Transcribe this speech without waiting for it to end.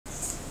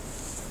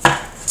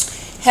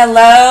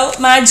Hello,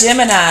 my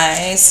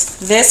Geminis.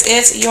 This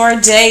is your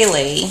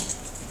daily.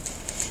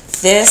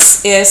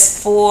 This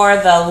is for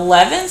the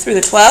 11th through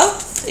the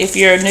 12th. If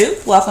you're new,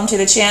 welcome to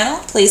the channel.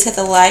 Please hit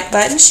the like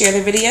button, share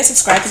the video,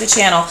 subscribe to the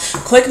channel.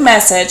 Quick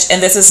message,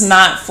 and this is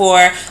not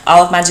for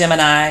all of my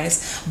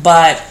Geminis,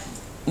 but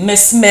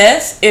Miss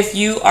Smith, if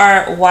you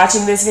are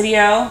watching this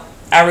video,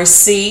 I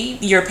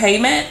received your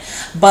payment,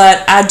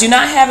 but I do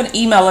not have an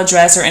email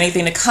address or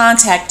anything to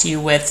contact you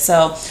with,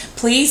 so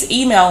please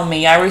email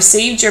me. I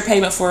received your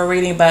payment for a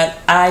reading, but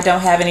I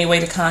don't have any way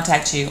to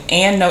contact you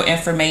and no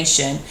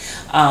information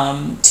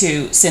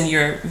to send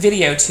your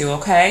video to,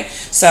 okay?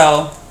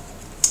 So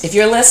if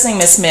you're listening,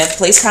 Miss Smith,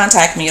 please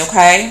contact me,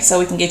 okay? So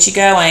we can get you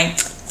going.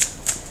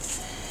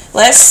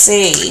 Let's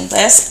see.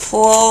 Let's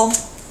pull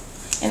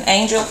an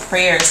Angel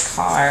Prayers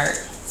card.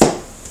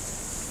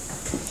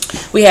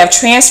 We have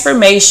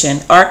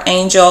Transformation,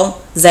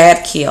 Archangel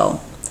Zadkiel.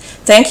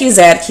 Thank you,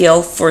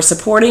 Zadkiel, for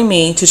supporting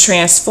me to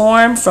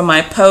transform from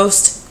my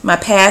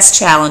past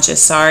challenges.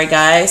 Sorry,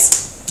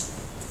 guys.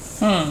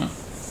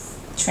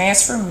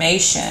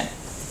 Transformation.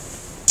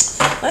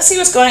 Let's see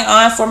what's going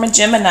on for my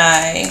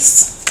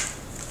Geminis.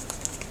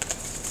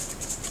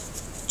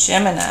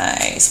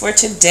 Geminis for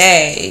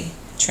today.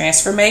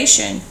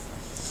 Transformation.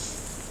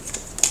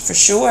 For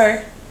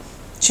sure.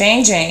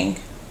 Changing.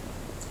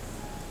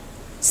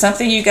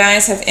 Something you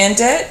guys have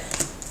ended,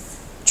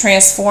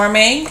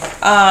 transforming.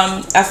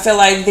 I feel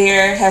like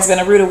there has been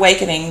a rude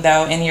awakening,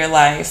 though, in your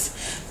life.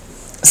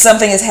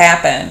 Something has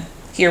happened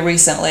here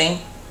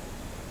recently.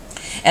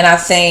 And I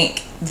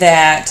think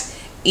that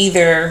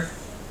either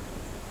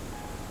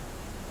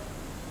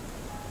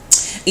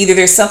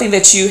there's something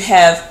that you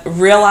have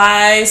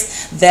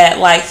realized that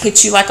like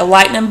hit you like a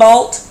lightning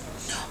bolt,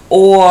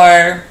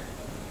 or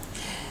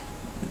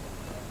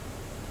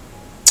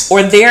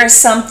there's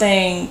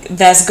something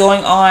that's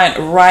going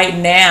on right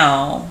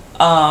now,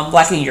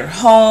 like in your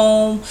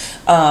home,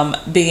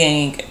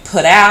 being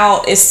put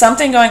out. It's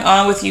something going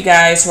on with you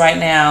guys right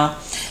now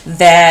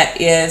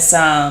that is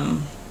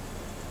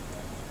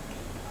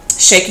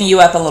shaking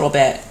you up a little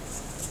bit.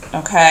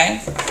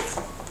 Okay?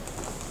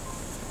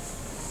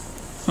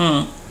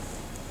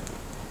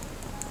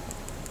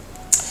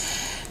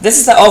 This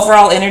is the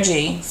overall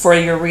energy for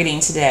your reading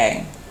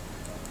today.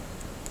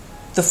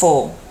 The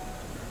Fool.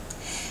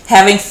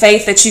 Having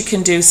faith that you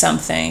can do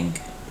something.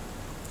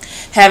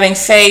 Having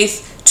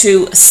faith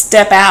to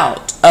step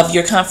out of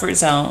your comfort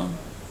zone.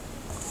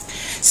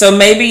 So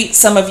maybe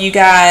some of you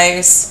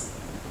guys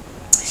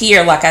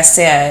here, like I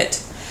said,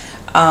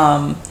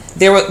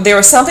 there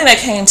was something that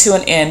came to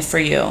an end for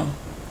you.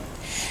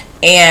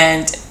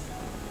 And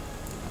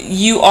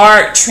you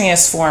are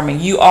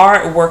transforming. You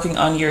are working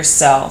on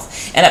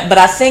yourself. But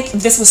I think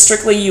this was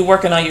strictly you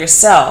working on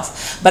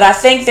yourself. But I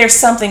think there's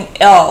something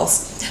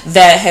else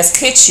that has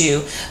hit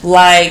you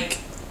like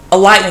a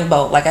lightning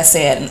bolt, like I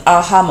said, an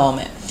aha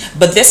moment.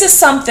 But this is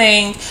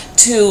something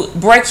to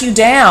break you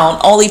down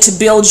only to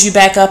build you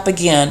back up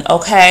again,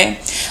 okay?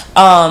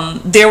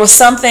 There was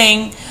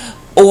something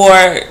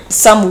or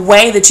some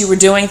way that you were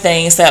doing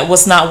things that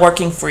was not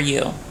working for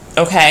you.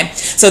 Okay,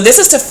 so this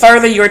is to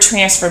further your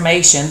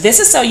transformation.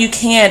 This is so you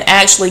can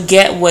actually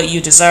get what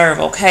you deserve.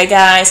 Okay,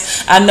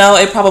 guys, I know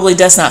it probably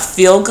does not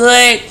feel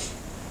good,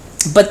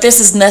 but this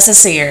is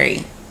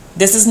necessary.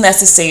 This is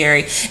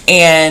necessary,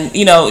 and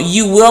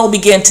you will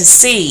begin to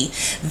see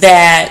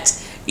that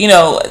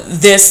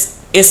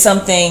this is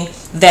something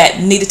that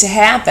needed to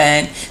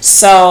happen.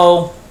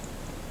 So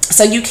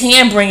you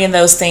can bring in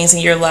those things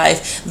in your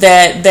life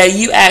that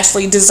you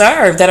actually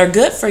deserve, that are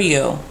good for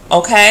you.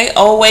 Okay,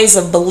 always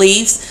of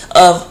beliefs,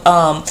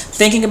 of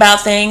thinking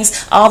about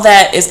things, all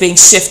that is being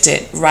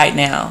shifted right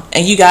now,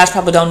 and you guys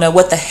probably don't know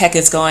what the heck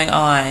is going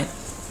on.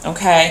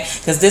 Okay,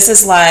 because this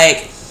is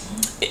like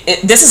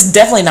this is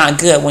definitely not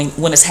good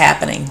when it's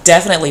happening.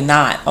 Definitely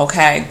not.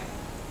 Okay.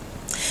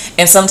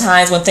 And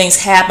sometimes when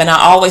things happen, I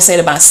always say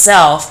to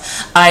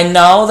myself, I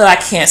know that I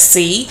can't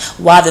see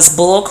why this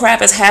bull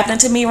crap is happening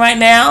to me right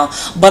now,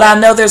 but I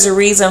know there's a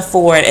reason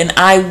for it, and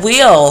I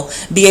will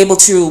be able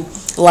to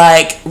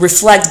like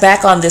reflect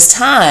back on this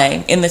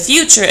time in the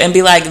future and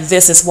be like,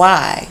 this is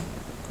why.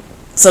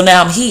 So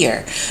now I'm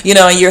here,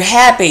 and you're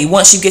happy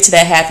once you get to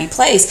that happy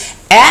place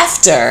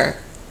after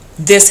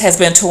this has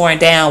been torn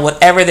down,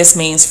 whatever this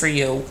means for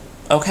you.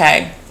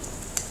 Okay.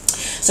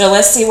 So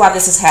let's see why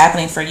this is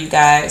happening for you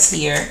guys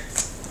here.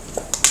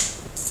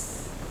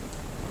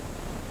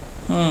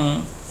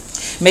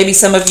 Maybe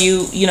some of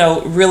you,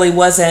 really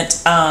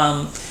wasn't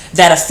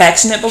that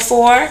affectionate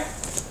before.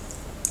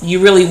 You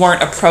really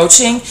weren't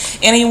approaching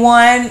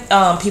anyone.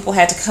 People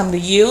had to come to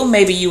you.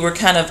 Maybe you were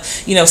kind of,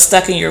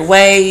 stuck in your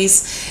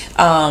ways,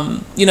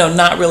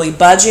 not really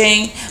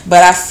budging.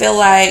 But I feel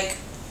like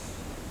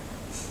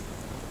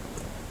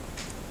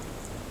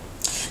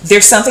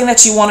there's something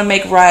that you want to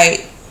make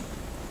right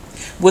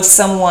with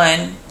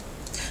someone,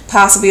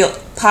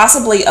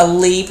 possibly a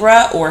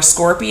Libra or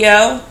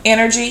Scorpio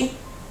energy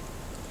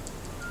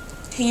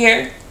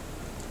here.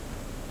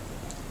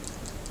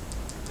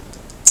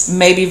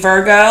 Maybe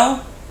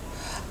Virgo.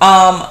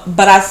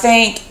 But I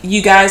think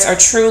you guys are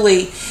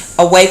truly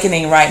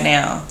awakening right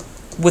now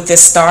with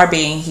this star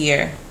being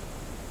here.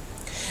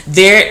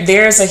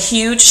 There's a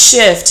huge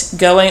shift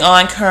going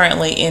on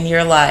currently in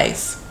your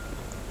life.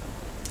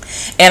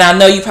 And I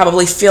know you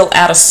probably feel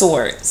out of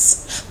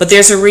sorts, but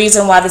there's a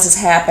reason why this is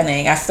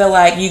happening. I feel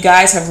like you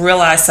guys have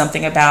realized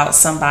something about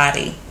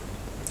somebody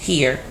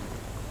here.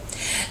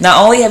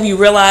 Not only have you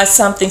realized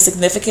something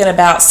significant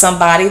about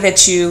somebody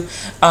that you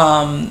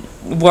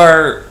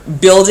were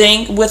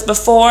building with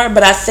before,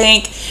 but I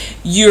think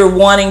you're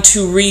wanting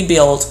to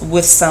rebuild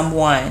with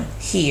someone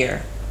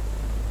here.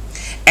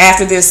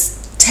 After this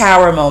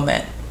tower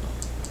moment,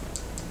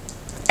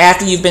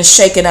 after you've been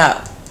shaken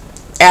up,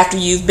 after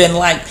you've been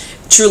like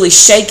truly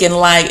shaken,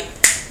 like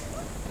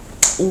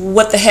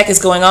what the heck is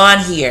going on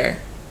here?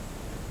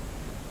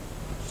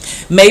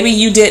 Maybe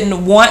you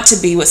didn't want to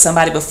be with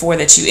somebody before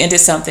that you ended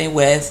something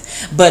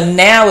with, but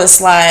now it's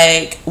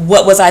like,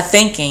 what was I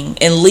thinking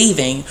in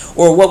leaving?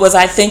 Or what was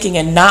I thinking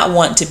and not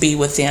wanting to be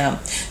with them?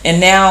 And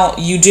now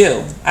you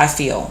do, I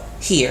feel,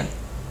 here.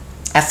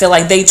 I feel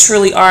like they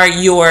truly are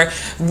your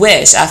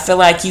wish. I feel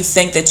like you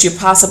think that you're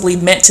possibly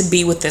meant to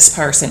be with this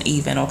person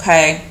even,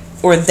 okay?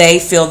 Or they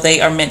feel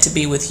they are meant to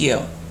be with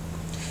you.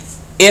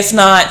 If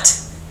not,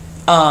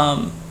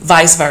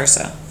 vice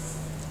versa.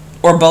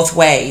 Or both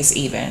ways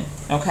even.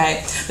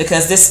 Okay,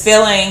 because this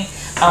feeling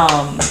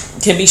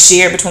can be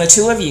shared between the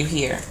two of you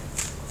here.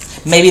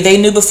 Maybe they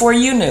knew before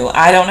you knew.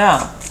 I don't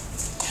know.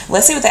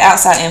 Let's see what the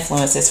outside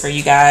influence is for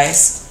you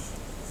guys.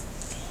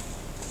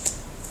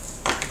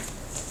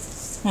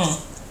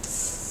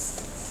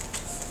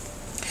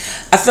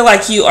 I feel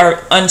like you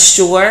are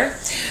unsure.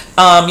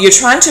 You're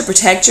trying to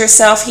protect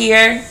yourself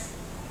here.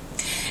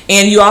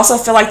 And you also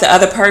feel like the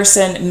other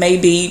person may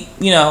be,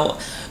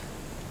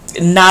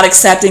 not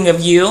accepting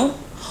of you.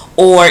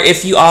 Or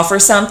if you offer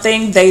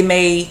something, they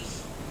may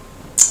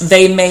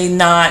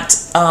not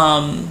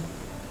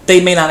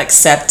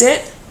accept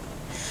it.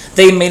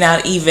 They may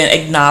not even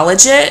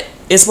acknowledge it,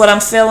 is what I'm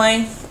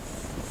feeling.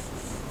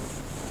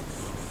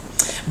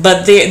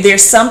 But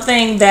there's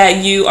something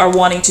that you are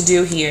wanting to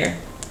do here.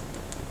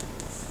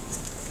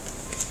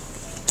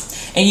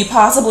 And you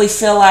possibly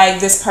feel like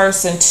this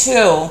person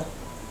too,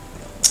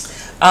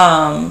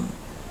 I'm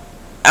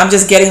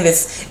just getting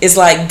this, is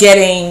like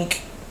getting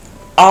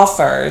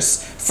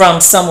offers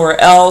from somewhere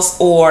else,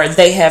 or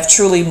they have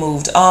truly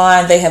moved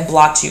on, they have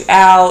blocked you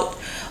out,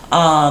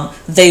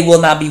 they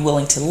will not be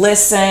willing to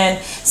listen,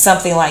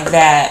 something like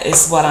that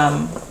is what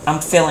I'm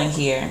feeling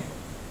here.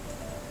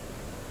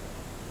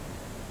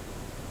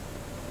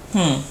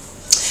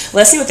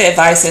 Let's see what the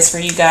advice is for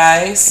you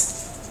guys.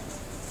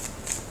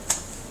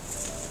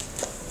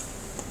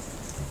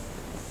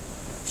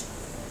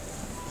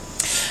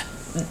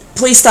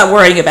 Please stop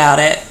worrying about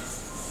it.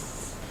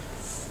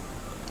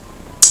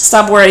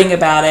 Stop worrying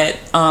about it,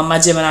 my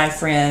Gemini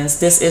friends.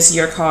 This is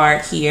your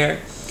card here.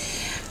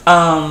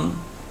 The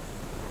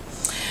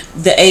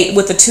 8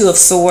 with the 2 of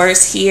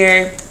Swords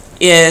here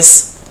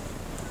is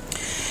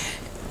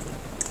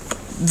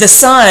the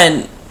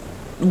sun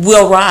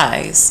will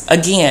rise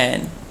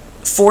again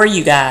for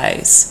you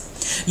guys.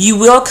 You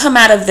will come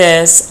out of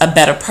this a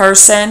better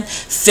person,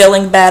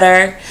 feeling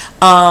better,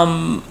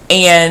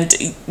 and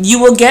you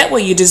will get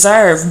what you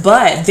deserve.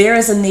 But there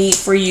is a need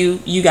for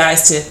you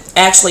guys to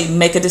actually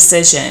make a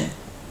decision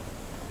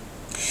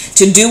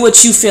to do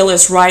what you feel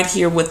is right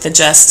here with the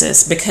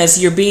Justice,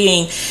 because you're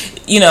being,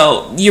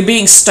 you're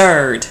being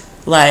stirred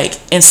like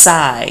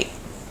inside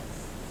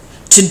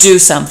to do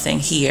something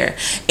here,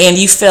 and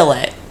you feel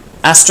it.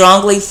 I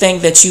strongly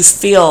think that you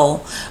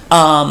feel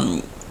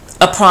a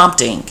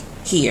prompting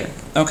here,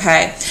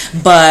 okay?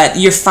 But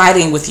you're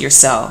fighting with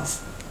yourself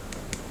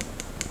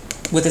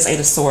with this 8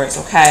 of Swords,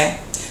 okay?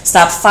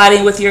 Stop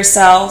fighting with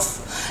yourself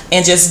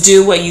and just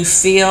do what you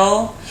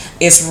feel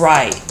is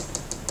right.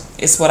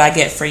 It's what I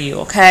get for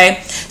you,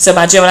 okay? So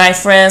my Gemini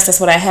friends, that's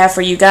what I have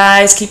for you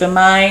guys. Keep in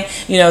mind,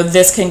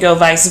 this can go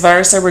vice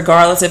versa,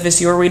 regardless if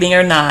it's your reading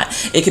or not.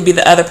 It could be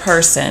the other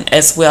person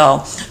as well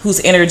whose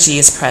energy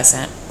is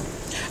present.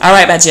 All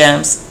right, my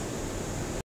gems.